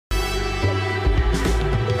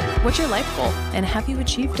What's your life goal, and have you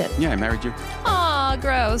achieved it? Yeah, I married you. Aw,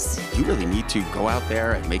 gross. You really need to go out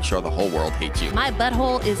there and make sure the whole world hates you. My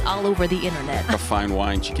butthole is all over the internet. A fine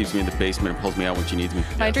wine. She keeps me in the basement and pulls me out when she needs me.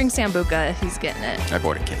 If I drink Sambuca, he's getting it. I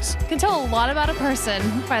bought a case. Can tell a lot about a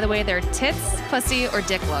person by the way their tits, pussy, or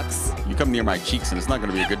dick looks. You come near my cheeks and it's not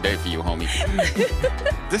going to be a good day for you, homie.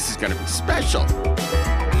 This is going to be special.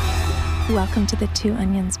 Welcome to the Two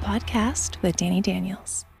Onions podcast with Danny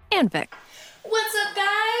Daniels And Vic. What's up,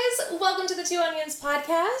 guys? Welcome to the Two Onions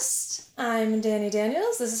podcast. I'm Danny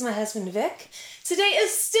Daniels. This is my husband, Vic. Today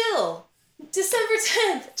is still December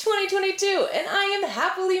 10th, 2022, and I am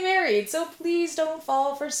happily married, so please don't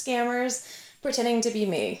fall for scammers pretending to be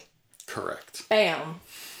me. Correct. Bam.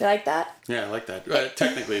 You like that? Yeah, I like that.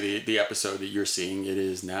 Technically, the episode that you're seeing, it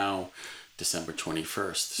is now December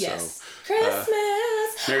 21st. Yes. So,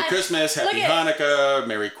 Christmas. Merry Christmas, Happy Hanukkah,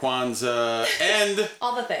 Merry Kwanzaa, and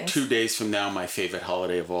all the things. 2 days from now, my favorite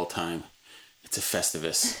holiday of all time. It's a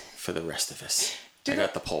Festivus for the rest of us. I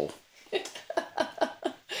got the poll. You're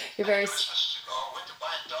very... Christmas ago, I went to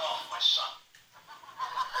buy a doll for my son.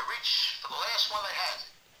 I reached for the last one they had,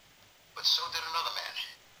 but so did another man.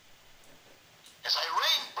 As I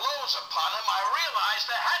rained blows upon him, I realized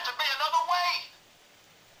there had to be another way.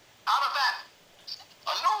 Out of that,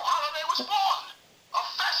 a new holiday was born. A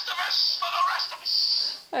Festivus for the rest of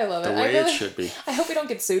us. I love it. The way it should be. I hope we don't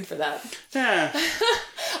get sued for that. Yeah.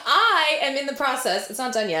 I am in the process, it's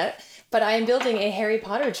not done yet, but I am building a Harry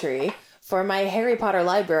Potter tree for my Harry Potter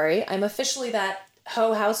library. I'm officially that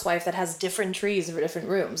housewife that has different trees for different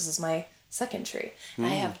rooms. This is my second tree. I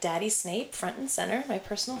have Daddy Snape front and center, my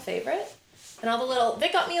personal favorite. And all the little... They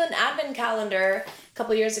got me an advent calendar a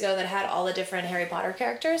couple years ago that had all the different Harry Potter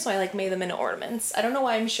characters, so I made them into ornaments. I don't know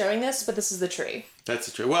why I'm showing this, but this is the tree. That's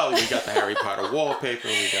the truth. Well, we got the Harry Potter wallpaper.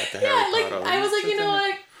 We got the Harry Potter. I was like, you know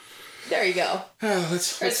what? There you go.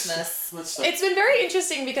 Christmas. It's been very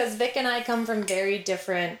interesting because Vic and I come from very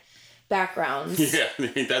different backgrounds. Yeah,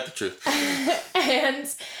 ain't that the truth?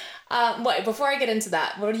 And wait, before I get into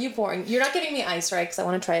that, what are you pouring? You're not giving me ice, right? Because I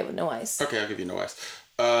want to try it with no ice. Okay, I'll give you no ice.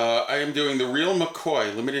 I am doing the Real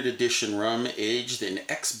McCoy limited edition rum aged in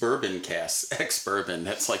ex-bourbon casks. Ex-bourbon.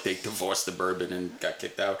 That's like they divorced the bourbon and got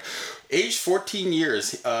kicked out. Aged 14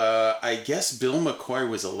 years. I guess Bill McCoy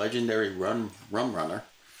was a legendary rum runner.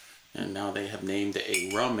 And now they have named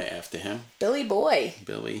a rum after him. Billy Boy.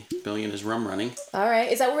 Billy and his rum running. All right.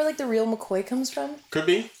 Is that where like the Real McCoy comes from? Could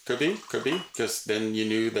be. Because then you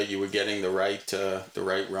knew that you were getting the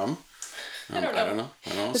right rum. I don't know.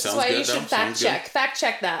 This Sounds is why good, you should though. fact check. Fact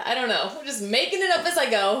check that. I don't know. I'm just making it up as I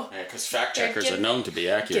go. Yeah, because fact checkers are known to be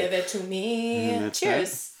accurate. Give it to me.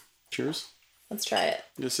 Cheers. Cheers. Let's try it.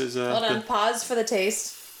 This is Hold on. Pause for the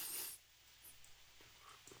taste.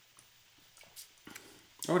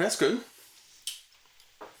 Oh, that's good.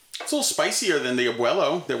 It's a little spicier than the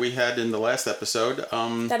Abuelo that we had in the last episode.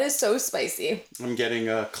 That is so spicy. I'm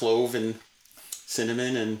getting clove and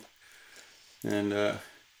cinnamon and a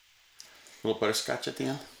little butterscotch at the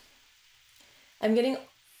end. I'm getting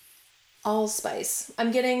allspice.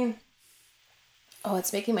 I'm getting... Oh,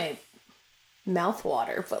 it's making my mouth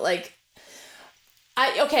water, but like...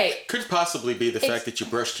 Okay. Could possibly be the fact that you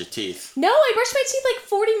brushed your teeth. No, I brushed my teeth like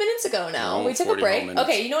 40 minutes ago now. Oh, we took a break.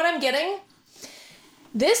 Okay, you know what I'm getting?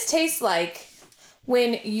 This tastes like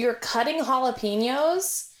when you're cutting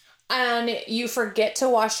jalapenos and you forget to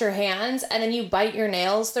wash your hands and then you bite your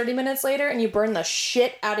nails 30 minutes later and you burn the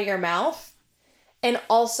shit out of your mouth. And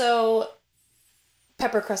also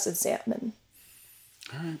pepper crusted salmon.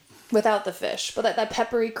 All right. Without the fish, but that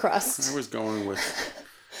peppery crust. I was going with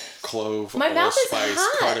clove, My mouth is allspice,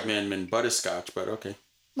 hot. cardamom, and butterscotch, but okay.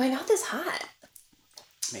 My mouth is hot.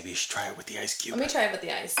 Maybe you should try it with the ice cube. Let me try it with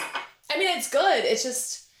the ice. I mean, it's good. It's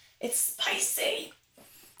just, it's spicy.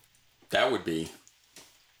 That would be.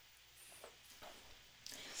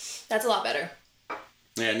 That's a lot better.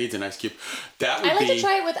 Yeah, it needs an ice cube. That would I like be to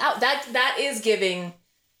try it without. That is giving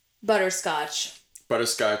butterscotch.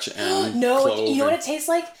 Butterscotch and No, clove. you know what it tastes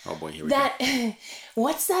like? Oh boy, here we go.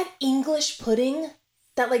 What's that English pudding?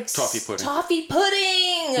 That like Toffee pudding. Toffee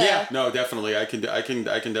pudding. Yeah, no, definitely. I can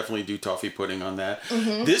definitely do toffee pudding on that.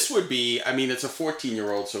 Mm-hmm. This would be. I mean, it's a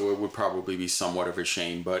 14-year-old, so it would probably be somewhat of a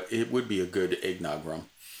shame, but it would be a good eggnog rum.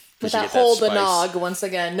 With that whole the nog once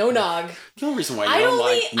again. No nog. The only reason why you don't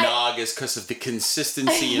like nog is because of the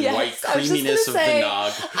consistency and white creaminess of the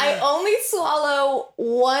nog. I only swallow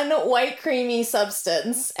one white creamy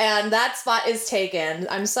substance, and that spot is taken.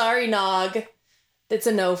 I'm sorry, nog. It's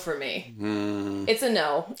a no for me. It's a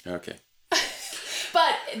no. Okay.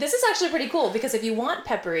 But this is actually pretty cool because if you want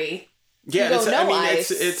peppery, Yeah, You it's, go, I no mean,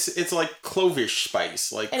 ice. it's like clovish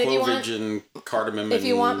spice, like And if you clovage want- and cardamom If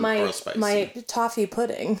you want and my allspice. my toffee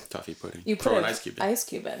pudding, Toffee pudding. you put Throw an ice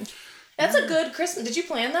cube in. That's a good Christmas. Did you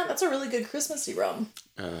plan that? That's a really good Christmassy rum.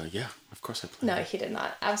 Yeah, of course I planned. No, he did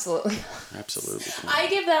not. Absolutely. Absolutely. I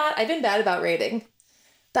give that. I've been bad about rating.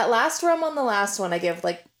 That last rum on the last one, I give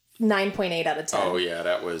like 9.8 out of 10. Oh yeah,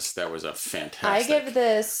 that was a fantastic. I give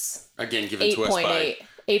this again given to us by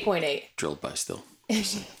 8.8. drilled by still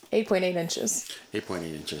 8.8 inches.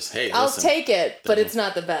 8.8 inches. Hey, I'll listen. take it, but it's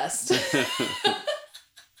not the best.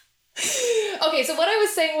 Okay, so what I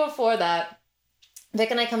was saying before that, Vic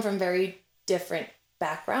and I come from very different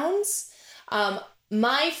backgrounds.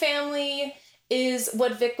 My family is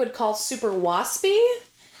what Vic would call super waspy.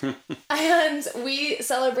 And we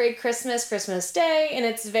celebrate Christmas Day, and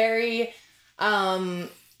it's very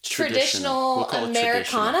traditional We'll call it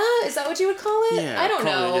Americana. traditional. Is that what you would call it? Yeah, I don't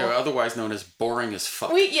probably, know. yeah, otherwise known as boring as fuck.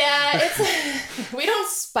 It's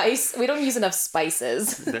we don't use enough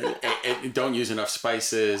spices. Don't use enough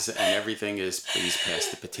spices, and everything is please pass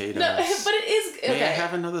the potatoes. No, but it is okay. May I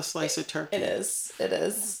have another slice of turkey? It is. It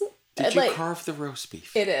is. Did you Like, carve the roast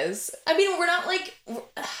beef? It is. I mean, we're not like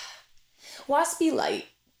waspy light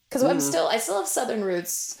because I still have Southern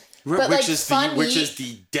roots. But which like which is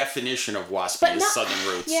the definition of waspy but is not, Southern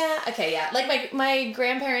roots. Yeah. Okay. Yeah. Like my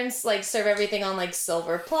grandparents like serve everything on like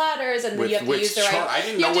silver platters, and then you have to With use the right. I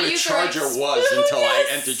didn't you know have to what a use the right charger spoon. was until I Yes.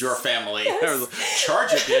 entered your family.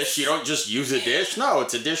 Charger dish? You don't just use a dish? No,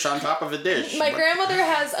 it's a dish on top of a dish. My What- grandmother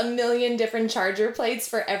has a million different charger plates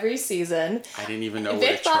for every season. I didn't even know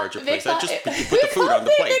Vic what a charger thought- place. Vic I just thought- you put the food on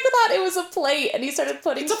the plate. Vic thought it was a plate, and he started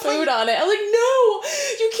putting food on it. I was like, no,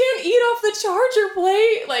 you can't eat off the charger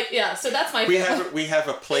plate. Like, yeah. So that's my. We have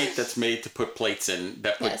a plate that's made to put plates in.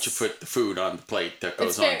 That Yes. you put the food on the plate that goes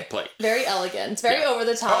It's on very, the plate. very elegant. It's very Yeah. over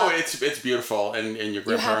the top. Oh, it's beautiful, and your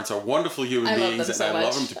grandparents are wonderful human I love beings, them so and I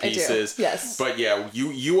love them much. to I do. pieces. Yes. But yeah,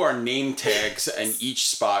 you are name tags and each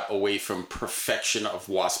spot away from perfection of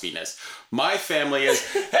waspiness. My family is,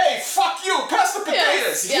 hey, fuck you, pass the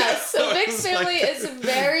potatoes. Yes. So Vic's It's family like- is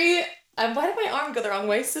very. Why did my arm go the wrong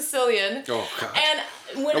way? Sicilian. Oh God.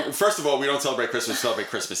 And when First of all, we don't celebrate Christmas, we celebrate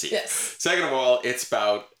Christmas Eve. Yes. Second of all, it's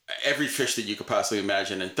about every fish that you could possibly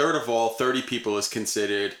imagine. And third of all, 30 people is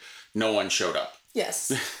considered no one showed up.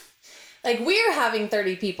 yes. Like, we're having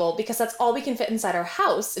 30 people because that's all we can fit inside our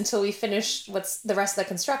house until we finish what's the rest of the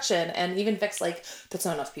construction. And even Vic's like, that's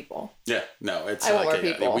not enough people. Yeah, no, it's I want like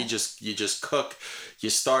more people. you just cook.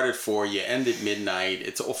 You start at 4, you end at midnight.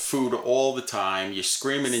 It's all food all the time. You're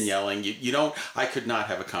screaming and yelling. You don't. I could not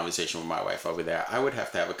have a conversation with my wife over there. I would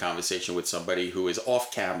have to have a conversation with somebody who is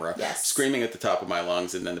off camera, Yes. screaming at the top of my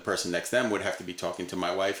lungs, and then the person next to them would have to be talking to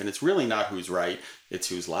my wife. And it's really not who's right; it's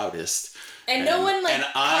who's loudest. And no one like and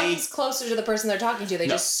I- comes closer to the person they're talking to. They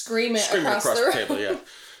No. just scream it Screaming across, across the room. table, yeah.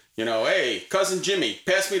 You know, hey, cousin Jimmy,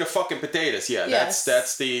 pass me the fucking potatoes. Yeah, Yes.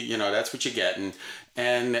 that's the that's what you get.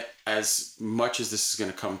 And as much as this is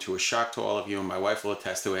going to come to a shock to all of you, and my wife will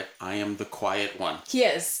attest to it, I am the quiet one. He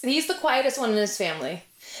is. He's the quietest one in his family.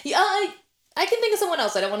 Yeah, I can think of someone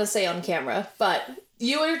else I don't want to say on camera, but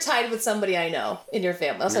you are tied with somebody I know in your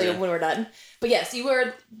family. I'll tell you when we're done. But yes, you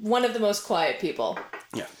were one of the most quiet people.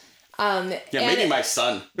 Yeah. Yeah, Maybe my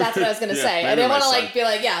son. That's what I was gonna Yeah, say. I maybe didn't my want to son. like be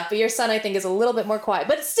like, yeah, but your son I think is a little bit more quiet.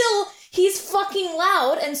 But still, he's fucking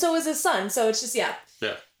loud, and so is his son. So it's just yeah.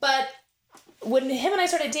 Yeah. But when him and I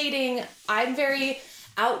started dating, I'm very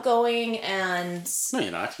outgoing and No,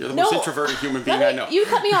 you're not. You're the most introverted human being I know. You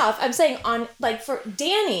cut me off. I'm saying on like for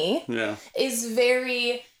Danny Yeah. is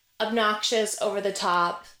very obnoxious, over the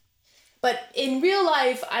top. But in real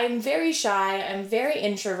life, I'm very shy. I'm very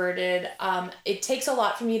introverted. It takes a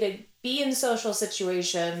lot for me to be in social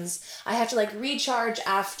situations. I have to like recharge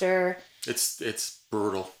after. It's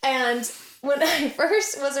brutal. And when I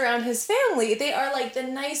first was around his family, they are like the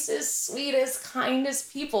nicest, sweetest,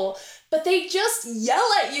 kindest people. But they just yell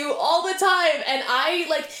at you all the time. And I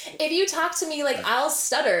like, if you talk to me, like I'll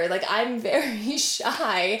stutter. Like I'm very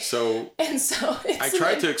shy. So And so it's I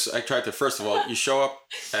tried to. First of all, you show up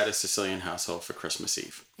at a Sicilian household for Christmas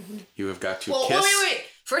Eve. You have got to Well, kiss. wait.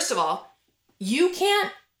 First of all, you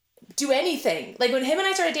can't do anything. Like when him and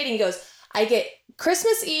I started dating, he goes, I get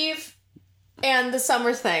Christmas Eve and the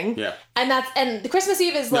summer thing. Yeah. And the Christmas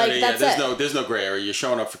Eve is No, like, yeah, that's it. there's no gray area. You're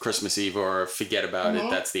showing up for Christmas Eve or forget about Mm-hmm. it.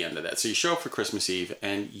 That's the end of that. So you show up for Christmas Eve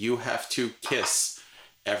and you have to kiss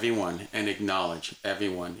everyone and acknowledge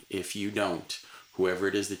everyone. If you don't, whoever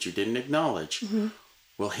it is that you didn't acknowledge, Mm-hmm.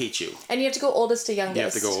 will hate you. And you have to go oldest to youngest. You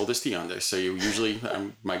have to go oldest to youngest. So you usually,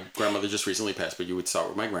 my grandmother just recently passed, but you would start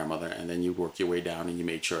with my grandmother, and then you work your way down, and you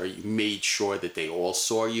made sure that they all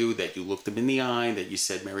saw you, that you looked them in the eye, that you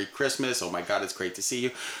said Merry Christmas. Oh my God, it's great to see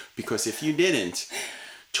you. Because if you didn't,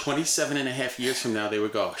 27 and a half years from now, they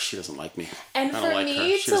would go, oh, she doesn't like me. And for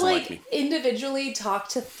me to like individually talk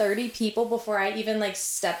to 30 people before I even like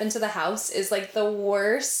step into the house is like the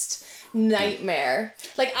worst nightmare.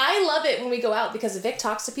 Like, I love it when we go out because Vic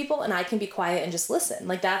talks to people and I can be quiet and just listen.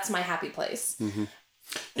 Like, that's my happy place. Mm-hmm.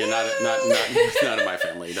 Yeah, not in my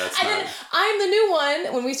family. That's and not. Then I'm the new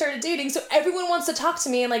one when we started dating, so everyone wants to talk to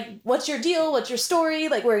me and like, what's your deal? What's your story?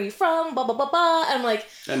 Like, where are you from? Blah blah blah blah. And I'm like.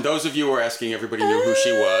 And those of you who are asking, everybody knew who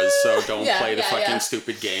she was, so don't play the fucking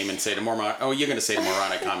stupid game and say the moronic. Oh, you're gonna say the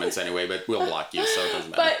moronic comments anyway, but we'll block you, so it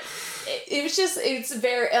doesn't matter. But it was just,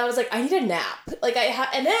 I was like, I need a nap. Like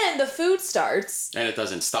and then the food starts. And it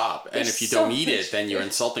doesn't stop. And if you don't eat it, then you're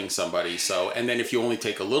insulting somebody. So, and then if you only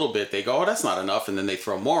take a little bit, they go, oh, that's not enough. And then they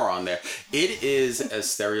throw more on there. It is as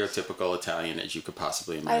stereotypical Italian as you could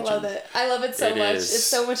possibly imagine. I love it. I love it so much. It's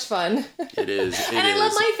so much fun. It is. And I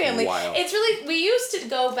love my family. Wild. It's really, we used to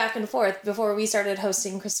go back and forth before we started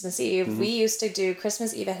hosting Christmas Eve. Mm-hmm. We used to do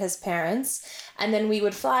Christmas Eve at his parents. And then we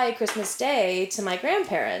would fly Christmas Day to my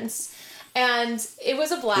grandparents. And it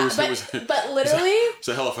was a blast. But literally... It was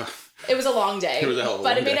a hell of a... It was a long day. It was a hell of a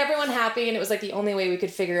But long it made day. Everyone happy, and it was like the only way we could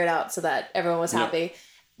figure it out so that everyone was happy. Yep.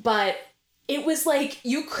 But it was like,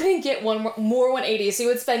 you couldn't get more 180. So you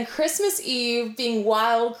would spend Christmas Eve being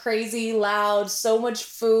wild, crazy, loud, so much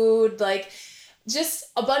food, like... just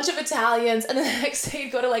a bunch of Italians, and then the next day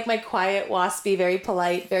you'd go to like my quiet, waspy, very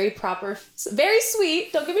polite, very proper, very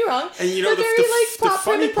sweet, don't get me wrong. And you know, the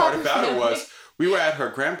funny part about it was, we were at her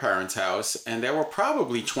grandparents' house, and there were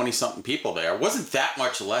probably 20-something people there. It wasn't that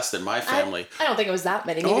much less than my family. I don't think it was that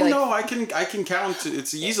many. Maybe no, I can count.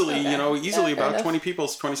 It's easily, easily about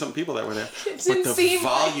 20-something people that were there. But the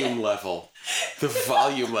volume level,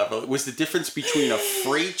 it was the difference between a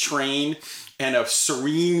freight train and a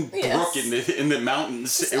serene brook in the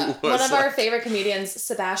mountains. It was one of our favorite comedians,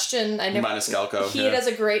 Sebastian. Maniscalco. He does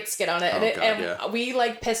a great skit on it, and we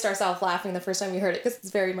like pissed ourselves laughing the first time we heard it because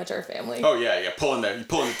it's very much our family. Oh yeah, pulling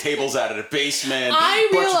the tables out of the basement. I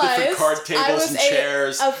realized bunch of different card tables I was and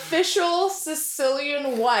chairs. Official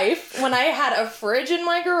Sicilian wife when I had a fridge in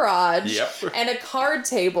my garage and a card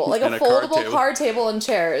table, like a foldable card table and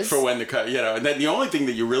chairs for when and then the only thing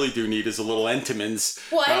that you really do need is a little Entenmann's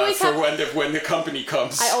when the company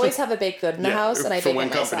comes. I always have a baked good in the house, and I bake it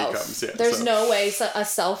myself. For when company comes, There's no way a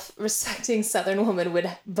self-respecting Southern woman would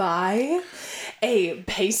buy a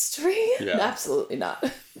pastry. Yeah. Absolutely not.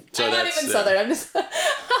 So I'm not even Southern. I'm just.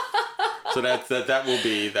 So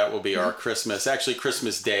that will be our Christmas. Actually,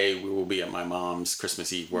 Christmas Day we will be at my mom's.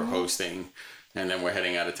 Christmas Eve we're hosting. And then we're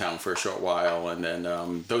heading out of town for a short while. And then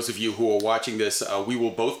those of you who are watching this, we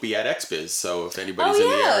will both be at XBiz. So if anybody's in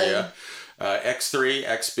the area, X3,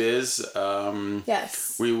 XBiz.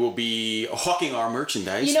 Yes. We will be hawking our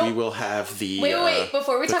merchandise. We will have the... Wait.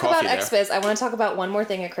 Before we talk about XBiz, I want to talk about one more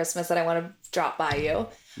thing at Christmas that I want to drop by you.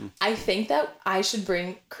 I think that I should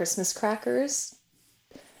bring Christmas crackers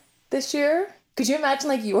this year. Could you imagine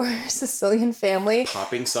like your Sicilian family?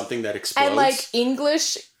 Popping something that explodes. And like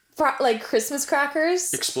English... like Christmas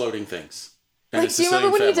crackers. Exploding things. And like, do you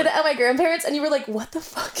remember when you did it at my grandparents and you were like, what the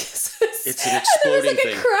fuck is this? It's an exploding and there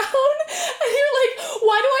was like a crown. And you're like,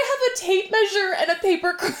 why do I have a tape measure and a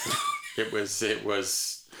paper crown? It was,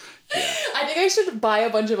 yeah. I think I should buy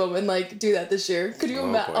a bunch of them and like do that this year. Could you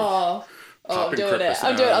imagine? Oh, I'm doing it.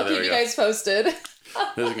 I'll keep you guys posted.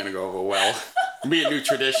 This is going to go over well. It'll be a new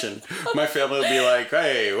tradition. My family will be like,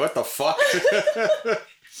 hey, what the fuck?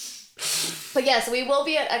 But yes, we will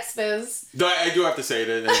be at XBiz. No, I do have to say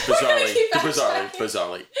that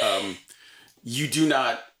bizarrely, you do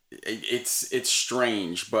not. It's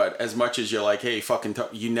strange, but as much as you're like, hey,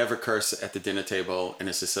 you never curse at the dinner table in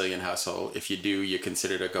a Sicilian household. If you do, you're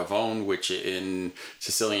considered a gavone, which in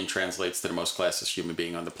Sicilian translates to the most classist human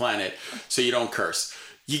being on the planet. So you don't curse.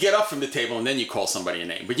 You get up from the table and then you call somebody a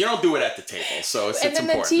name, but you don't do it at the table. So it's important. And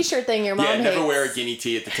then the T-shirt thing your mom hates. Never wear a guinea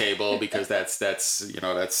tea at the table because that's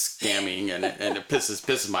scamming and it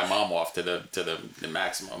pisses my mom off to the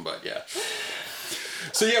maximum. But yeah.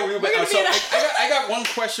 So yeah, I got one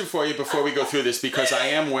question for you before we go through this because I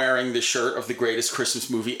am wearing the shirt of the greatest Christmas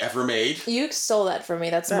movie ever made. You stole that from me.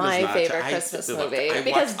 That's my favorite Christmas movie.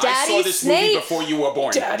 Because I saw this movie before you were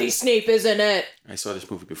born. Daddy Snape is in it. I saw this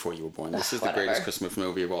movie before you were born. This is the greatest Christmas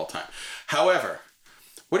movie of all time. However,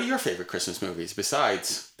 what are your favorite Christmas movies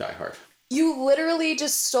besides Die Hard? You literally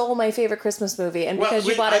just stole my favorite Christmas movie, and because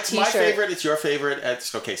you bought a T-shirt. It's my favorite. It's your favorite.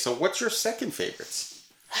 Okay, so what's your second favorites?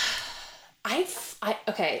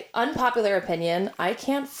 Okay, unpopular opinion. I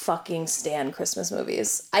can't fucking stand Christmas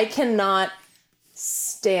movies. I cannot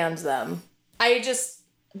stand them.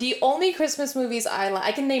 The only Christmas movies I like,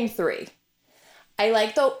 I can name 3. I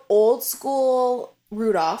like the old school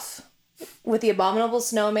Rudolph with the abominable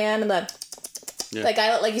snowman and that guy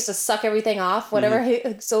that used to suck everything off,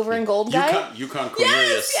 whatever, silver and gold guy. Yukon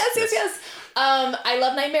Cornelius. Yes. I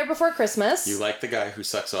love Nightmare Before Christmas. You like the guy who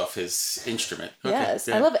sucks off his instrument. Okay, yes,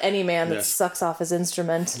 yeah. I love any man that sucks off his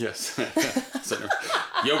instrument. Yes. So,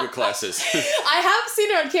 yoga classes. I have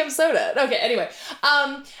seen it on Camp Soda. Okay, anyway.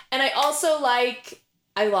 And I also like...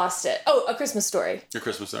 I lost it. Oh, A Christmas Story. A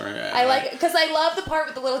Christmas Story, yeah. I like it because I love the part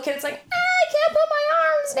with the little kid. It's like, I can't put my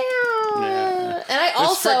arms down. Yeah. And I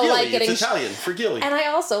also like getting... It's Italian, Frigili. And I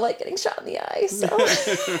also like getting shot in the eye, so...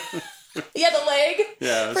 Yeah, the leg.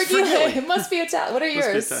 Yeah, Frigili. It must be Italian. What are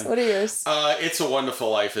yours? It's a Wonderful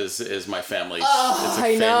Life is my family's. Oh, it's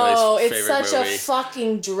I know. It's such movie. a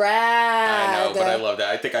fucking drag. I know, but I love that.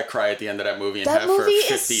 I think I cry at the end of that movie and that have movie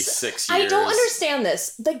for 56 years. I don't understand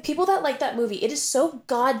this. Like, people that like that movie, it is so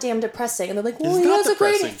goddamn depressing. And they're like, well, It's he not has a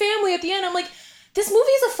great depressing. family at the end. I'm like, this movie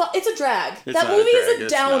is it's a drag. It's that not movie drag. is a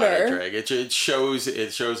downer. It's not a drag. It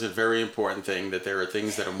shows a very important thing, that there are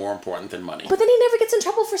things that are more important than money. But then he never gets in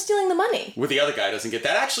trouble for stealing the money. Well, the other guy doesn't get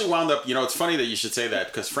that. Actually wound up, it's funny that you should say that,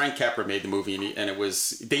 because Frank Capra made the movie, and it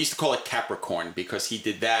was, they used to call it Capricorn, because he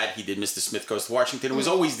did that, he did Mr. Smith Goes to Washington. It was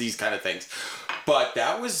always these kind of things. But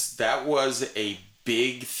that was a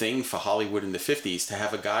big thing for Hollywood in the 50s, to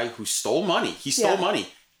have a guy who stole money. He stole money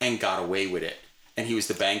and got away with it. And he was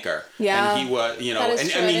the banker. Yeah. And he was, he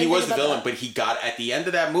was the villain, but he got, at the end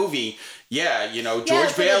of that movie,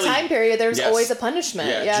 George for Bailey. the time period, there's always a punishment.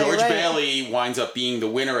 Yeah, George you're right. Bailey winds up being the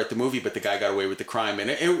winner at the movie, but the guy got away with the crime, and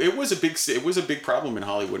it was a big problem in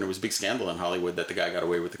Hollywood. And it was a big scandal in Hollywood that the guy got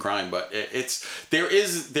away with the crime. But there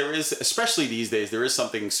is especially these days, there is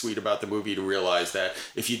something sweet about the movie to realize that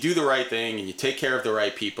if you do the right thing and you take care of the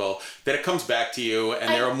right people, that it comes back to you, and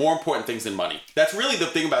there are more important things than money. That's really the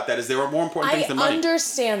thing about that, is there are more important things than money. I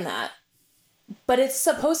understand that. But it's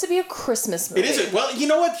supposed to be a Christmas movie. It isn't. Well, you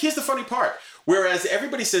know what? Here's the funny part. Whereas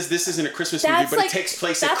everybody says this isn't a Christmas movie, but it takes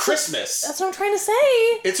place at Christmas. That's what I'm trying to say.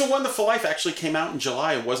 It's a Wonderful Life actually came out in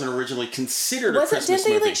July and wasn't originally considered a Christmas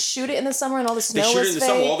movie. Didn't they shoot it in the summer and all the snow was fake? They shoot it in the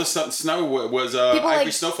summer. All the snow was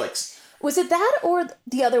ivory snowflakes. Was it that or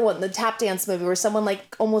the other one, the tap dance movie, where someone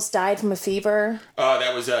almost died from a fever?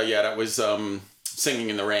 That was Singing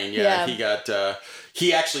in the Rain. Yeah. He got...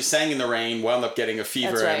 he actually sang in the rain, wound up getting a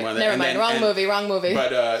fever. That's right. And Never mind. Wrong movie.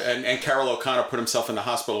 But and Carol O'Connor put himself in the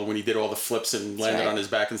hospital when he did all the flips and landed on his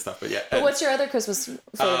back and stuff. But yeah. But what's your other Christmas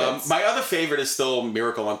favorites? My other favorite is still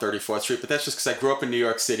Miracle on 34th Street, but that's just because I grew up in New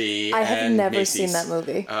York City. I have never seen that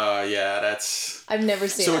movie. I've never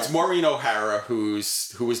seen it. So it's Maureen O'Hara, who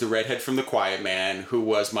was the redhead from The Quiet Man, who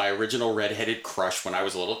was my original redheaded crush when I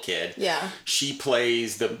was a little kid. Yeah. She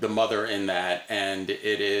plays the mother in that, and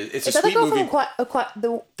it's a that sweet the girl movie. From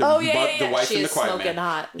The wife she in The is Quiet smoking Man.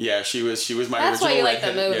 Hot. Yeah, she was my That's original why you like the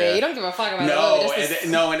redhead. movie. Yeah. You don't give a fuck about the movie.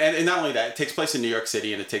 And not only that, it takes place in New York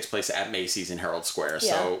City, and it takes place at Macy's in Herald Square.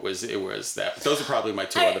 Yeah. So it was that. Those are probably my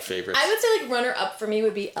two other favorites. I would say runner up for me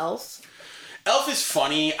would be Elf. Elf is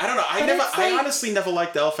funny. I don't know. I honestly never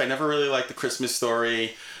liked Elf. I never really liked The Christmas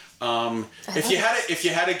Story. If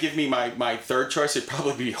you had to give me my third choice, it'd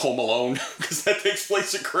probably be Home Alone, because that takes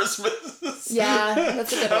place at Christmas. Yeah,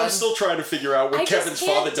 that's a good one. I'm still trying to figure out what Kevin's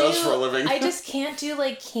father does for a living. I just can't do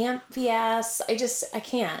campy ass. I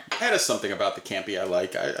can't. That is something about the campy I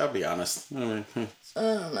like. I'll be honest. I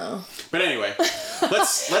don't know. But anyway,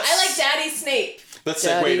 let's. I like Daddy Snape. Let's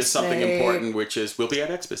segue to something important, which is we'll be at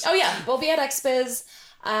XBiz. Oh yeah, we'll be at XBiz.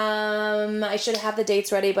 I should have the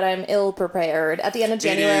dates ready, but I'm ill prepared. At the end of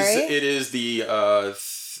January. It is the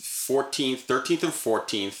 13th and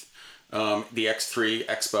 14th. The X3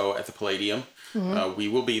 Expo at the Palladium. Mm-hmm. We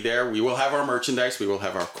will be there. We will have our merchandise. We will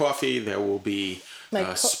have our coffee. There will be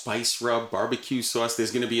spice rub, barbecue sauce.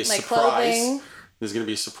 There's going to be a surprise. Clothing. There's going to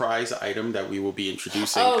be a surprise item that we will be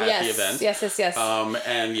introducing at the event. Yes.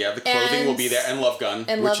 And the clothing will be there, and Love Gun.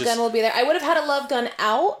 And Love Gun will be there. I would have had a Love Gun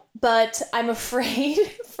out, but I'm afraid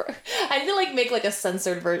I need to make a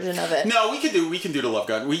censored version of it. No, we can do the Love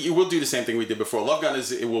Gun. We'll do the same thing we did before. Love Gun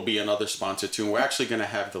it will be another sponsor too. And we're actually going to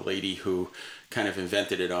have the lady who kind of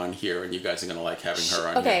invented it on here, and you guys are going to like having her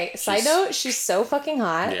on here. Okay, side note, she's so fucking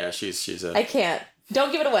hot. Yeah, she's a... I can't.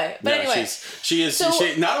 Don't give it away. But anyway, she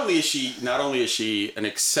not only is she an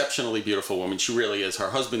exceptionally beautiful woman, she really is.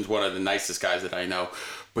 Her husband's one of the nicest guys that I know,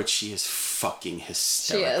 but she is fucking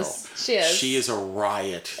hysterical. She is. She is a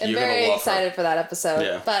riot. I'm very excited for that episode.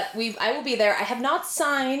 Yeah. But I will be there. I have not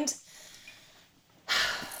signed.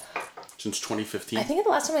 Since 2015? I think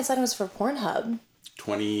the last time I signed was for Pornhub.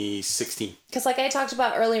 2016. Because like I talked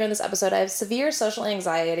about earlier in this episode, I have severe social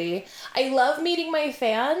anxiety. I love meeting my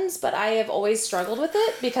fans, but I have always struggled with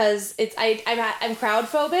it because I'm crowd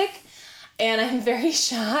phobic and I'm very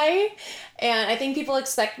shy. And I think people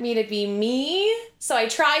expect me to be me. So I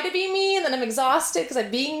try to be me and then I'm exhausted because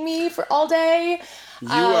I'm being me for all day.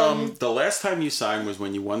 The last time you signed was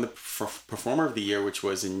when you won the Performer of the Year, which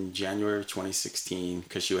was in January of 2016,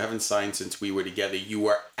 because you haven't signed since we were together. You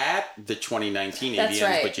were at the 2019 AVNs,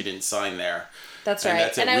 right. but you didn't sign there. That's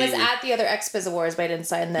right. And I was at the other XBiz Awards, but I didn't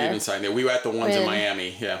sign there. You didn't sign there. We were at the ones in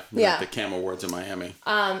Miami. Yeah. Yeah. At the CAM Awards in Miami.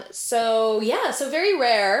 So very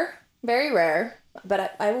rare,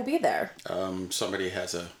 but I will be there. Somebody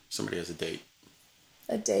has a date.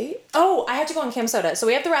 A date? Oh, I have to go on Cam Soda. So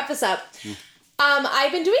we have to wrap this up.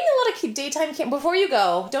 I've been doing a lot of daytime cam. Before you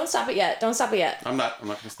go, don't stop it yet. I'm not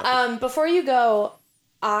going to stop it. Before you go,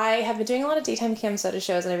 I have been doing a lot of daytime Cam Soda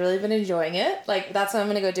shows and I've really been enjoying it. Like, that's what I'm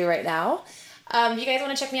going to go do right now. If you guys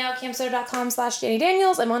want to check me out, camsoda.com/Danny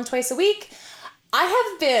Daniels. I'm on twice a week. I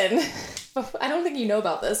have been, I don't think you know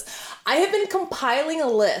about this, I have been compiling a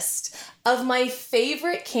list of my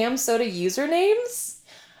favorite Cam Soda usernames.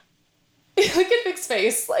 Look at Vic's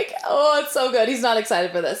face. Like, oh, it's so good. He's not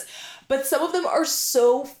excited for this. But some of them are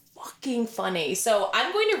so fucking funny. So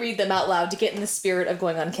I'm going to read them out loud to get in the spirit of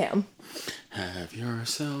going on cam. Have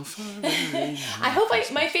yourself a very I hope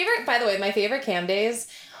my favorite cam days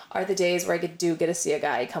are the days where I get to see a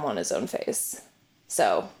guy come on his own face.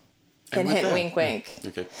 So, hint, wink, wink.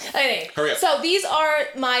 Okay. Anyway, hurry up. So these are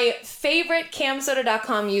my favorite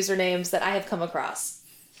camsoda.com usernames that I have come across.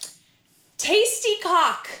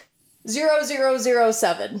 Tastycock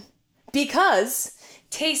 0007 because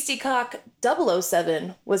Tastycock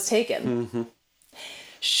 007 was taken. Mm-hmm.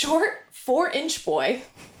 Short 4-inch boy.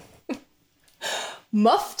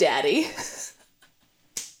 Muff Daddy.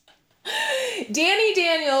 Danny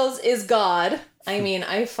Daniels is God. I mean,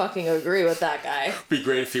 I fucking agree with that guy. It'd be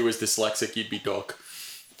great if he was dyslexic, you'd be dog.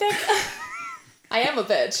 I am a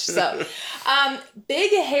bitch, so.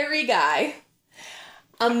 Big hairy guy.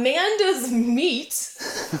 Amanda's meat.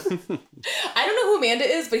 I don't know who Amanda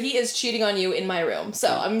is, but he is cheating on you in my room,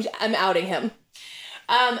 so I'm outing him.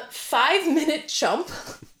 5-minute chump.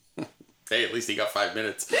 Hey, at least he got 5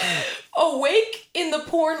 minutes. Awake in the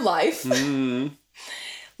porn life. Mm.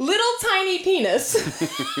 Little tiny penis.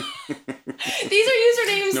 These are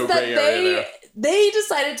usernames that they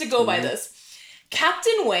decided to go by this.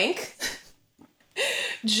 Captain Wank.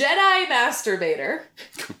 Jedi Masturbator.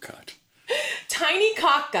 Oh, God. Tiny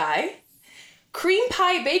Cock Guy. Cream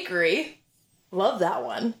Pie Bakery. Love that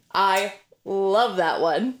one. I love that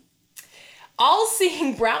one.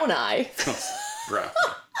 All-Seeing Brown Eye. Brown.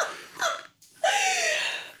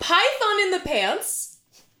 Python in the Pants.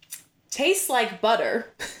 Tastes like butter.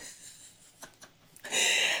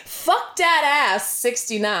 Fuck that ass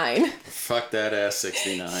 69. Fuck that ass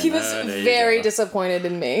 69. He was very disappointed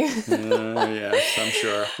in me. Yes, I'm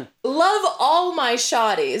sure. Love all my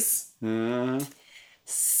shotties.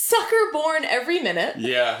 Sucker born every minute.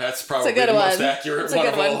 Yeah, that's probably the most accurate one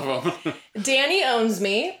of all of them. Danny owns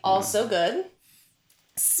me. Also good.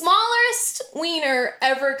 Smallest wiener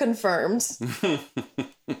ever confirmed. I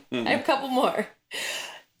have a couple more.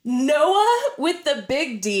 Noah with the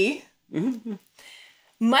big D.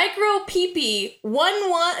 Micro PP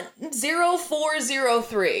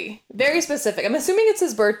 110403. Very specific. I'm assuming it's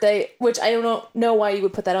his birthday, which I don't know why you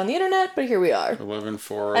would put that on the internet, but here we are.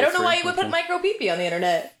 11403. I don't know why you would put Micro PP on the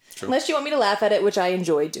internet. True. Unless you want me to laugh at it, which I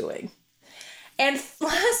enjoy doing. And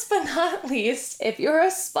last but not least, if you're a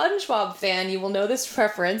SpongeBob fan, you will know this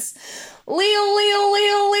reference. Leo.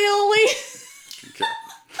 Okay.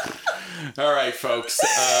 All right, folks.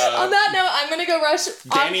 On that note, I'm going to go rush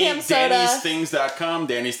on Cam Soda.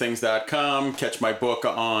 Danny'sThings.com. Catch my book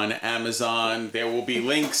on Amazon. There will be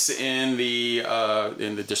links in the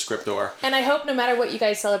descriptor. And I hope no matter what you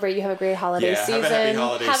guys celebrate, you have a great holiday season. Have a happy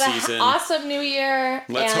holiday season. Have an awesome new year.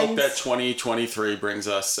 Let's hope that 2023 brings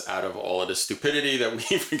us out of all of the stupidity that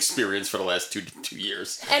we've experienced for the last two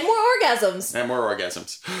years. And more orgasms.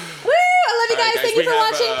 Woo! I love you guys. Thank you for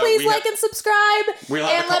watching. Please like and subscribe.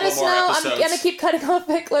 And let us know. Episodes. I'm going to keep cutting off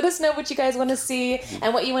Vic. Let us know what you guys want to see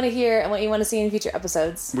and what you want to hear and what you want to see in future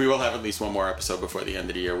episodes. We will have at least one more episode before the end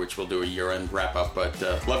of the year, which we'll do a year-end wrap-up. But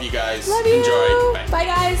love you guys. Love you. Enjoy. Bye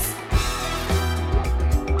guys.